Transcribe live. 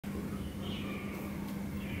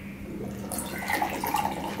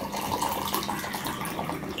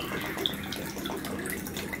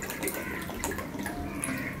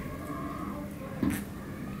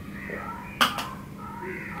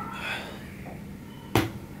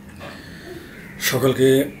সকলকে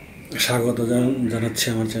স্বাগত জানাচ্ছি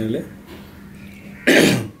আমার চ্যানেলে।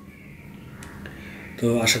 তো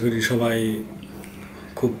আশা করি সবাই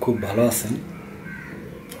খুব ভালো আছেন,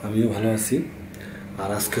 আমিও ভালো আছি। আর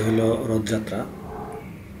আজকে হলো রথযাত্রা,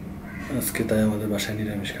 আজকে তাই আমাদের বাসায়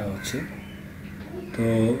নিরামিষ খাওয়া হচ্ছে। তো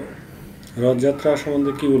রথযাত্রা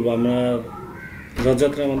সম্বন্ধে কী বলবো, আমরা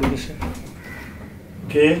রথযাত্রা আমাদের দেশে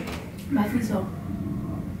কে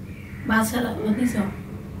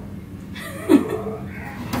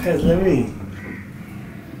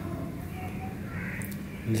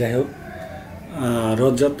যাই হোক,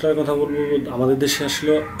 রথযাত্রার কথা বলবো। আমাদের দেশে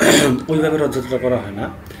আসলে ওইভাবে রথযাত্রা করা হয় না,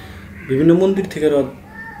 বিভিন্ন মন্দির থেকে রথ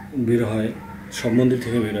বের হয়, সব মন্দির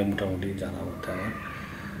থেকে বের হয় মোটামুটি জানা মতো।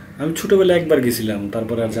 আমি ছোটোবেলায় একবার গেছিলাম,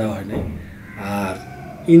 তারপরে আর যাওয়া হয় নাই। আর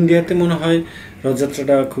ইন্ডিয়াতে মনে হয়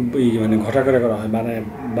রথযাত্রাটা খুব মানে ঘটা করে করা হয়, মানে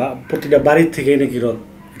প্রতিটা বাড়ির থেকেই নাকি রথ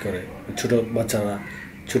করে, ছোটো বাচ্চারা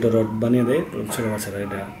ছোটো রথ বানিয়ে দেয়, ছোটো বাচ্চারা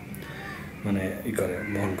এটা মানে করে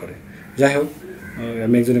বহন করে। যাই হোক,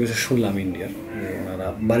 আমি একজনের কাছে শুনলাম ইন্ডিয়ার, ওনারা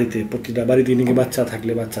প্রতিটা বাড়িতে নাকি বাচ্চা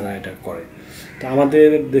থাকলে বাচ্চারা এটা করে। তো আমাদের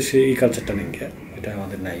দেশে এই কালচারটা নাকি এটা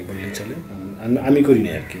আমাদের নাই বললেই চলে। আমি করি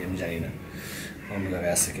না আর কি, আমি জানি না অন্য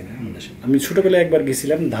জায়গায় আছে কিনা আমাদের দেশে। আমি ছোটোবেলায় একবার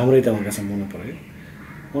গেছিলাম ধামরাইতে, আমার কাছে মনে পড়ে,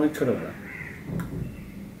 অনেক ছোটোবেলা।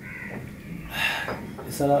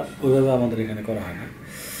 এছাড়া ওইভাবে আমাদের এখানে করা হয় না।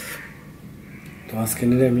 তো আজকে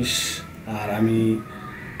নিরামিষ, আর আমি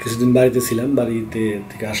কিছুদিন বাড়িতে ছিলাম, বাড়িতে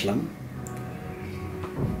থেকে আসলাম।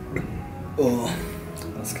 ও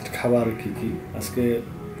আজকের খাবার কী কী, আজকে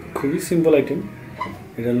খুবই সিম্পল আইটেম।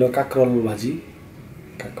 এটা হলো কাকরল ভাজি,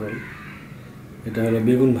 কাকরল। এটা হলো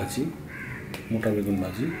বেগুন ভাজি, মোটা বেগুন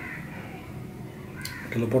ভাজি।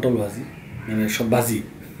 এটা হলো পটল ভাজি, মানে সব ভাজি।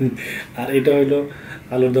 আর এটা হইলো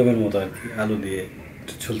আলুর দমের মতো আর কি, আলু দিয়ে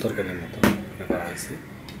ঝোল তরকারির মতো করা হয়েছে।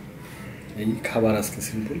 এই খাবার আজকে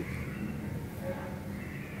সিম্পল।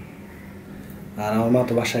 আর আমার মা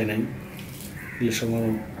তো বাসায় নাই, এই সময়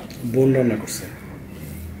বোন রান্না করছে।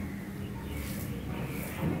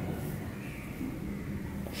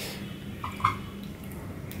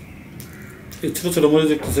 এই ছোটো ছোটো মরিচ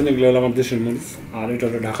দেখতেছেন, এগুলো হলো আমার দেশের মরিচ। আর এটা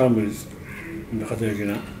হলো ঢাকার মরিচ, দেখা যায়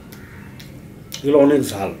কিনা, এগুলো অনেক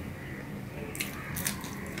ঝাল।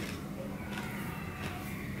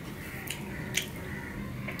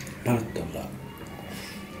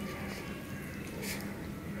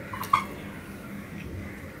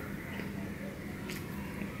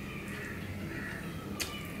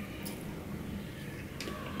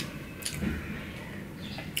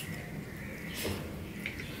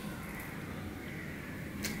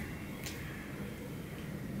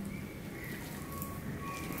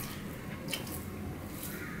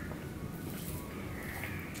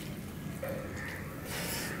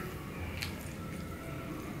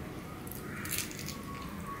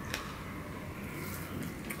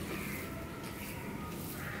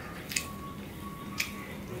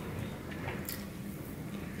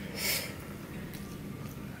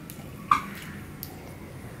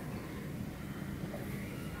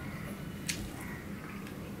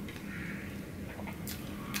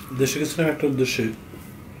 দেশে গেছিলাম একটা উদ্দেশ্যে,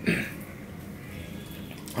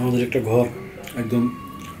 আমাদের একটা ঘর একদম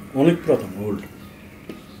অনেক পুরাতন, ওল্ড,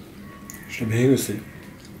 সেটা ভেঙে গেছে।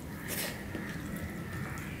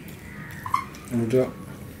 ওটা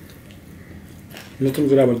নতুন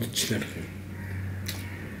করে আবার দিচ্ছি আর কি।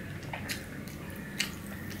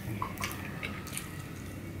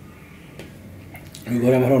 ওই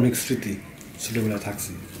ঘরে আমার অনেক স্মৃতি, ছোটোবেলায়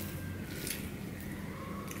থাকছি।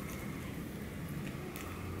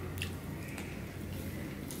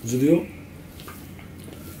 যদিও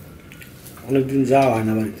অনেকদিন যাওয়া হয়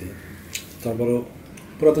না বাড়িতে, তারপরও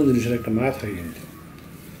পুরাতন জিনিসের একটা মায়া থাকে, কিন্তু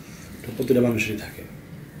প্রতিটা মানুষেরই থাকে।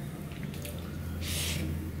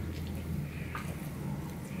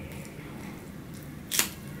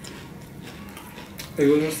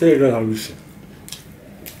 এগুলো হচ্ছে এটা ভালো বিষয়।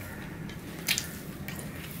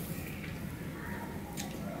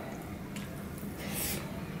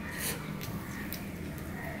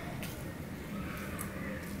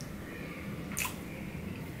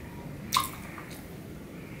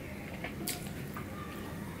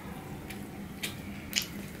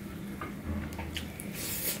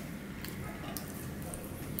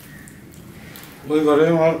 ওই ঘরে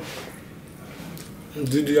আমার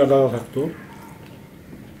দিদি আর দাদা থাকতো,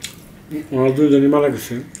 আমার দুজনই মারা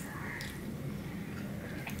গেছে।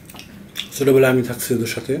 ছোটোবেলায় আমি থাকছি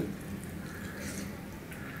ওদের সাথে,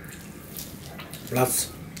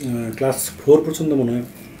 ক্লাস 4 পর্যন্ত মনে হয়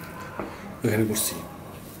ওইখানে পড়ছি।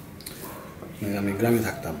 আমি গ্রামে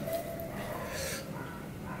থাকতাম,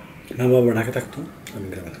 মা বাবা ঢাকা থাকতো, আমি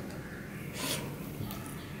গ্রামে থাকতাম।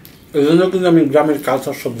 এই জন্য কিন্তু আমি গ্রামের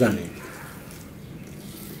কালচার সব জানি,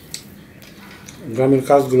 গ্রামের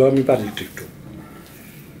কাজগুলো আমি পারি একটু একটু,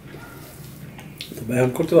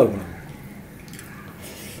 এখন করতে পারবো না।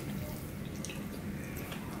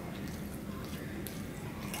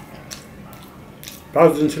 5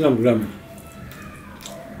 দিন ছিলাম গ্রামে,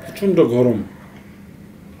 প্রচণ্ড গরম,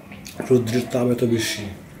 রৌদ্রের তাপ এত বেশি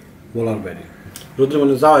বলার বাইরে, রৌদ্রে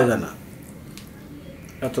মানে যাওয়াই যায় না,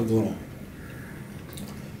 এত গরম।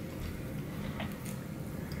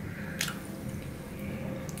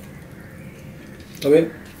 তবে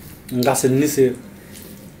গাছের নিচে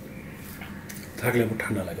থাকলে খুব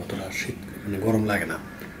ঠান্ডা লাগে, অতটা শীত মানে গরম লাগে না।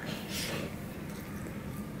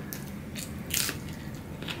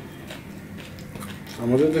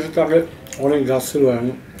 আমাদের দেশে তো আগে অনেক গাছ ছিল, এখন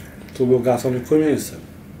তবুও গাছ অনেক কমে গেছে।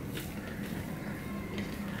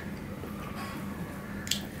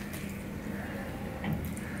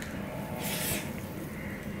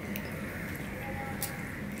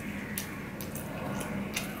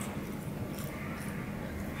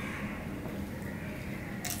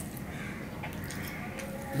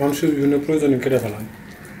 মানুষের বিভিন্ন প্রয়োজনে কেটে ফেলায়,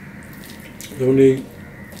 যেমন এই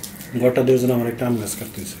ঘরটা দেওয়ার জন্য আমার একটা আম গাছ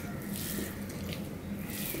কাটতে হয়েছে,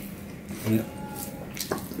 মানে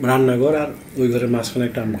রান্নাঘর আর ওই ঘরের মাঝখানে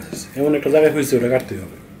একটা আম গাছ আছে, এমন একটা জায়গায় হয়েছে, ওটা কাটতেই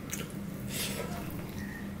হবে,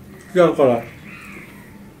 কি আর করা।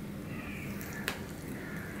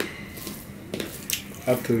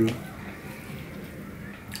 কাটতে হইল।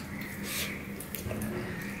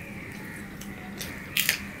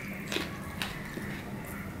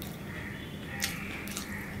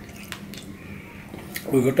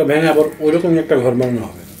 ওই ঘরটা ভেঙে আবার ওইরকমই একটা ঘর বানানো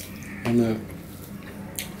হবে, মানে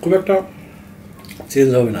খুব একটা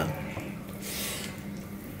চেঞ্জ হবে না।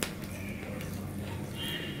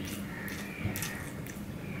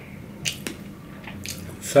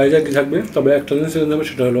 সাইজে কি থাকবে, তবে একটা জিনিস চেঞ্জ হবে,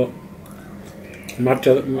 সেটা হলো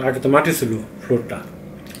মাটিটা, আগে তো মাটি ছিল ফ্লোরটা,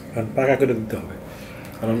 কারণ পাকা করে দিতে হবে,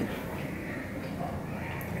 কারণ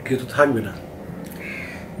কেউ তো থাকবে না,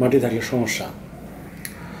 মাটি থাকলে সমস্যা,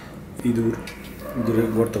 ইঁদুরে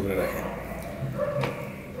গর্ত করে রাখে,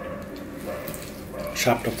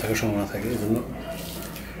 সাপ টাপ থাকার সম্ভাবনা থাকে, এই জন্য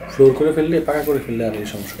ফ্লোর করে ফেললে, পাকা করে ফেললে আর এই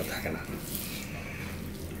সমস্যাটা থাকে না।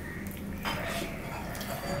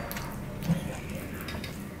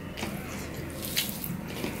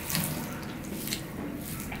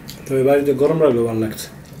 তো এই বাড়িতে গরম লাগলেও ভালো লাগছে,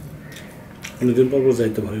 অনেকদিন পর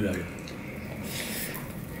যাইতে ভালোই লাগে।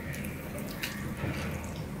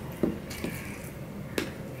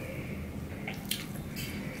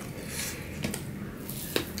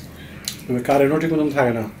 তবে কারেন্টও ঠিক মতন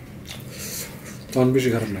থাকে না, তখন বেশি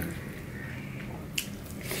খারাপ লাগে।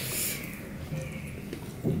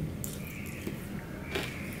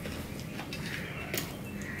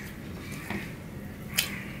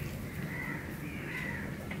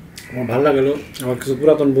 আমার ভালো লাগলো, আমার কিছু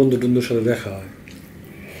পুরাতন বন্ধু টন্ধুর সাথে দেখা হয়,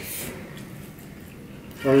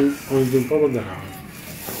 অনেকদিন পর দেখা হয়,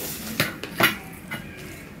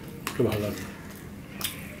 একটু ভালো লাগে।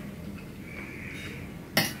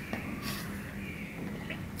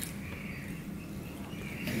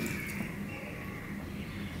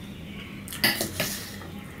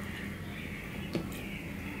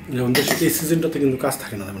 যেমন দেশে এই সিজনটাতে কিন্তু কাজ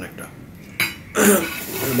থাকে না তেমন একটা,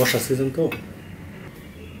 বর্ষার সিজন তো।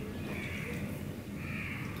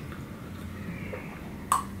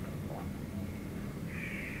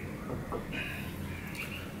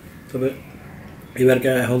 তবে এবারকে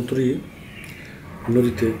এখন তোরই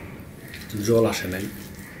নদীতে জল আসে নাই,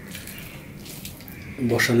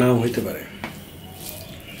 বর্ষা নাও হইতে পারে।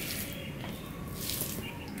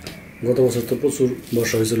 গত বছর তো প্রচুর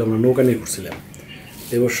বর্ষা হয়েছিল, আমরা নৌকা নিয়ে ঘুরছিলাম,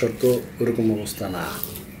 এবছর তো ওরকম অবস্থা না,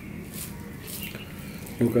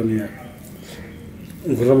 নৌকা নিয়ে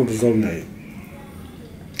ঘোরার মতো জল নেই।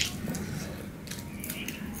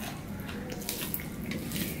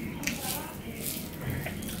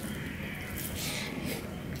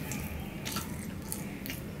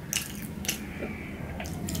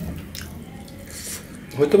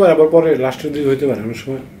 হইতে পারে আবার পরে লাস্টের দিকে হইতে পারে, অনেক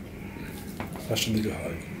সময় লাস্টের দিকে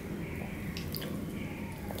হয়।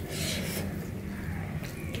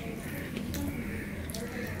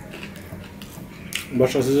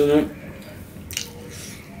 বর্ষা সিজনে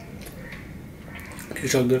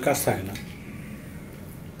কৃষকদের কাজ থাকে না,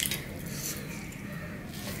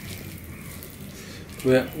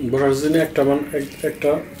 বর্ষা সিজনে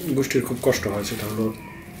একটা গোষ্ঠীর খুব কষ্ট হয়, সেটা হলো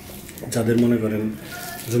যাদের মনে করেন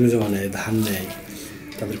জমি জমা নেয়, ধান নেয়,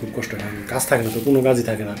 তাদের খুব কষ্ট হয়, কাজ থাকে না, তো কোনো কাজই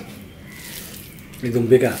থাকে না, একদম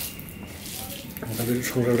বেকার, তাদের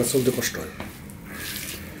সংসারটা চলতে কষ্ট হয়।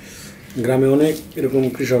 গ্রামে অনেক এরকম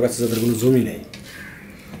কৃষক আছে যাদের কোনো জমি নেই,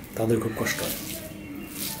 তাদের খুব কষ্ট হয়,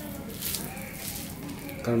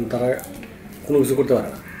 কারণ তারা কোনো কিছু করতে পারে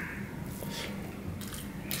না।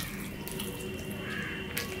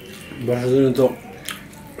 বর্ষার জন্য তো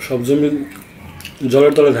সব জমি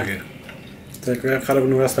জলের তলে থাকে, তাই কারো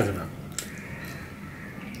কোনো গাছ থাকে না।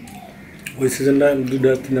 ওই সিজনটা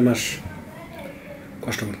 2-3 মাস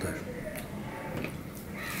কষ্ট করতে হয়।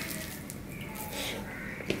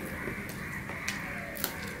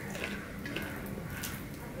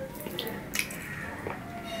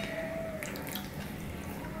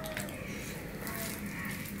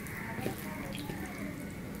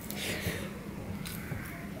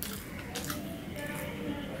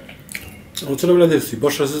 ছোটবেলা দেখছি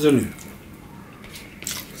বর্ষার সিজনে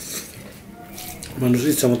মানুষ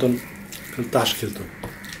ইচ্ছা মতন তাস খেলতো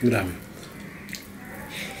গ্রামে।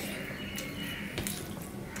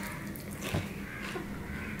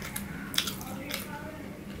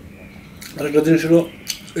 আরেকটা জিনিস হলো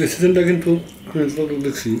এই সিজনটা কিন্তু আমি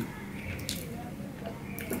দেখছি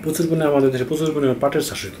প্রচুর পরিমাণে আমাদের দেশে প্রচুর পরিমাণে পাটের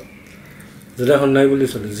চাষ হতো, যেটা এখন নাই বলে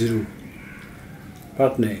চলে, জিরো।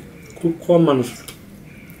 পাট নেই, খুব কম মানুষ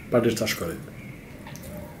পাটের চাষ করে।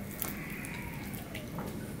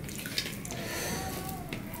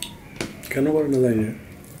 কেন করে না জানি না।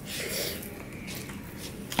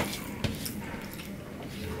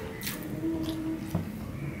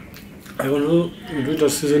 এখন দুইটা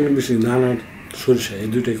সিজন বেশি, ধান আর সরিষা, এই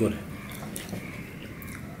দুইটাই করে।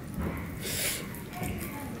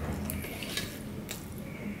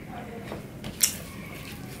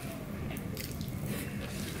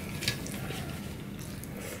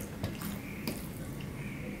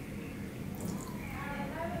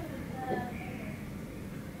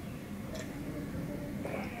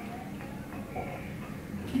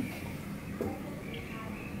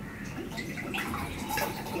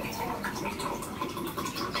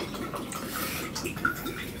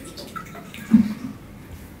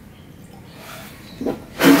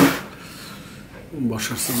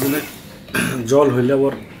 বর্ষার সিজনে জল হইলে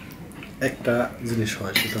আবার একটা জিনিস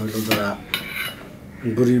হয়, সেটা হলো যারা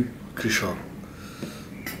গরিব কৃষক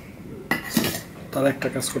তারা একটা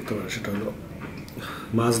কাজ করতে পারে, সেটা হলো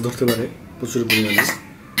মাছ ধরতে পারে, প্রচুর পরিমাণে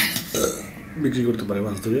বিক্রি করতে পারে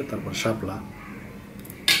মাছ ধরে। তারপর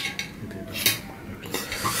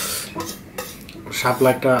শাপলা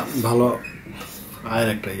একটা ভালো আয়ের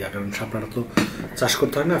একটা ইয়া, কারণ শাপলাটা তো চাষ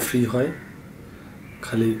করতে হয় না, ফ্রি হয়,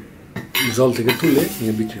 খালি জল থেকে তুলে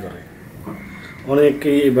নিয়ে বিক্রি করে।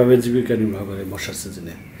 অনেকেই এইভাবে জীবিকা নির্বাহ করে বর্ষার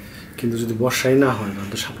সিজনে, কিন্তু যদি বর্ষাই না হয় তাহলে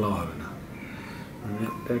তো শাপলাও হবে না,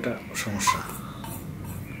 এটা সমস্যা।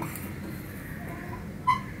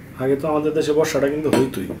 আগে তো আমাদের দেশে বর্ষাটা কিন্তু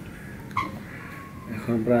হইতই,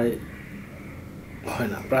 এখন প্রায় হয়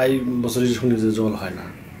না, প্রায় বছরই শুনি যে জল হয় না,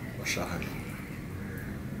 বর্ষা হয় না,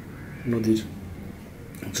 নদীর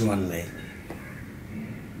জোয়ার নেই।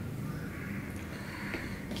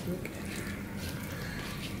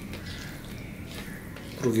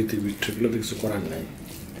 প্রকৃতির বিচ্ছেদগুলো কিছু করার নাই,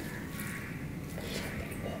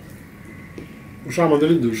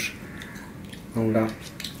 আমাদেরই দোষ। আমরা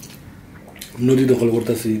নদী দখল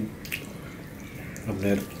করতেছি,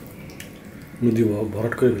 আপনার নদী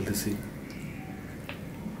ভরাট করে ফেলতেছি,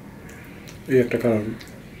 এই একটা কারণ।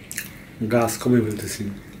 গাছ কমে ফেলতেছি।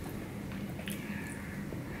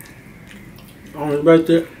 আমাদের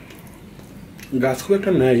বাড়িতে গাছ খুব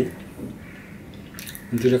একটা নেই,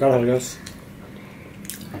 2টা কাঁঠাল গাছ,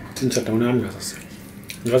 3-4টা মানে আম গাছ আছে।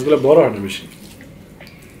 গাছগুলো বড় হয় না বেশি।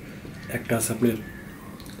 একটা আছে আপনার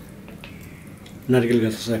নারকেল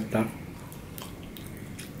গাছ আছে, একটা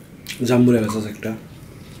জাম্বুরা গাছ আছে, একটা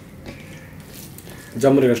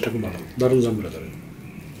জাম্বুরা গাছটা খুব ভালো, দারুণ জাম্বুরা ধরে।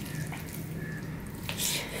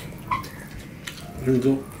 কিন্তু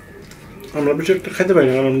আমরা বেশি একটা খাইতে পারি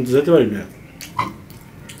না, কারণ যেতে পারি না।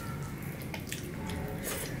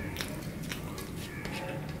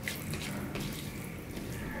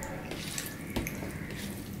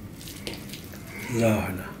 যাওয়া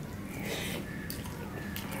হয় না।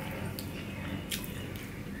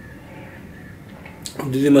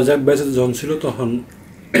 দিদিমা যাক বেঁচে যখন ছিল তখন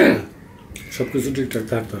সব কিছু ঠিকঠাক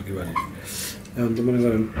থাকতো আর কি বাড়ি। এখন তো মনে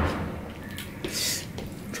করেন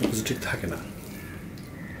সব কিছু ঠিক থাকে না।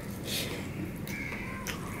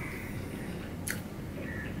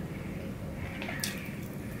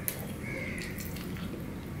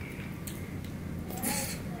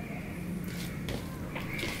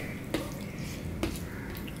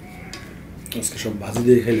 আজকে সব ভাজি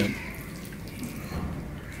দিয়ে খাইলাম,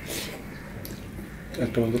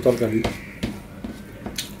 একটা মতো তরকারি,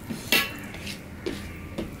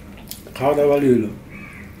 খাওয়া দাওয়া ভালোই হইল।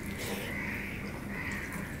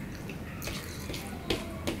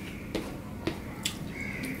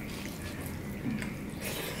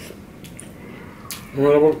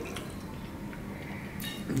 আমার আবার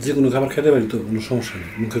যে কোনো খাবার খেতে পারি তো, কোনো সমস্যা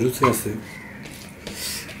নেই, মুখে রুচি আছে,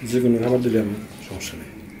 যে কোনো খাবার দিলে আমি সমস্যা নেই।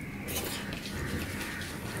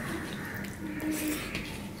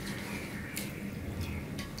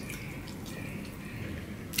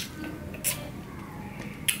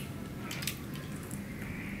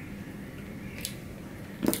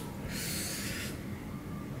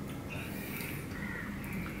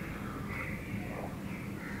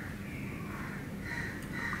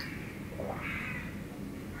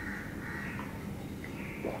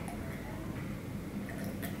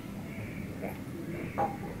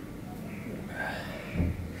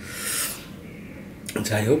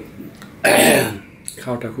 যাই হোক,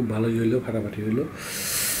 খাওয়াটা খুব ভালোই হইলো, ফাটাফাটি হইলো।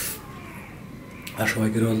 আর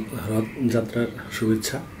সবাইকে রথযাত্রার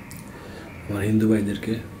শুভেচ্ছা। আমার হিন্দু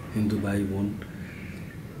ভাইদেরকে, হিন্দু ভাই বোন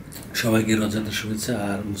সবাইকে রথযাত্রার শুভেচ্ছা।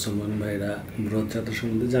 আর মুসলমান ভাইরা রথযাত্রা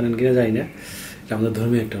সম্বন্ধে জানেন কিনা জানি না, এটা আমাদের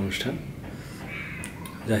ধর্মীয় একটা অনুষ্ঠান।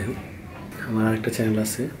 যাই হোক, আমার আরেকটা চ্যানেল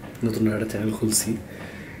আছে, নতুন একটা চ্যানেল খুলছি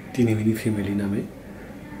টিনি মিনি ফ্যামিলি নামে।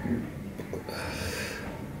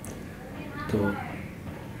 তো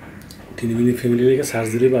টিনি মিনি ফ্যামিলি লিখে সার্চ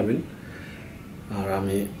দিলেই পাবেন। আর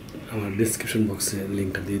আমি আমার ডিসক্রিপশন বক্সে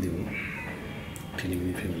লিঙ্কটা দিয়ে দিব, টিনি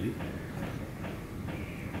মিনি ফ্যামিলি।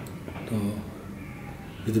 তো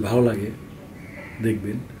যদি ভালো লাগে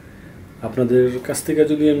দেখবেন। আপনাদের কাছ থেকে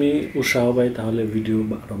যদি আমি উৎসাহ পাই তাহলে ভিডিও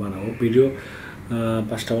আরও বানাবো। ভিডিও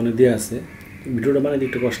 5টা মানে দেওয়া আছে, ভিডিওটা বানাতে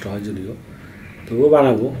একটু কষ্ট হয় যদিও, তবুও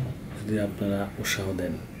বানাবো যদি আপনারা উৎসাহ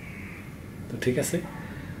দেন। তো ঠিক আছে,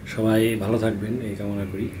 সবাই ভালো থাকবেন এই কামনা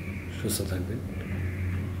করি, সুস্থ থাকবেন,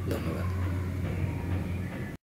 ধন্যবাদ।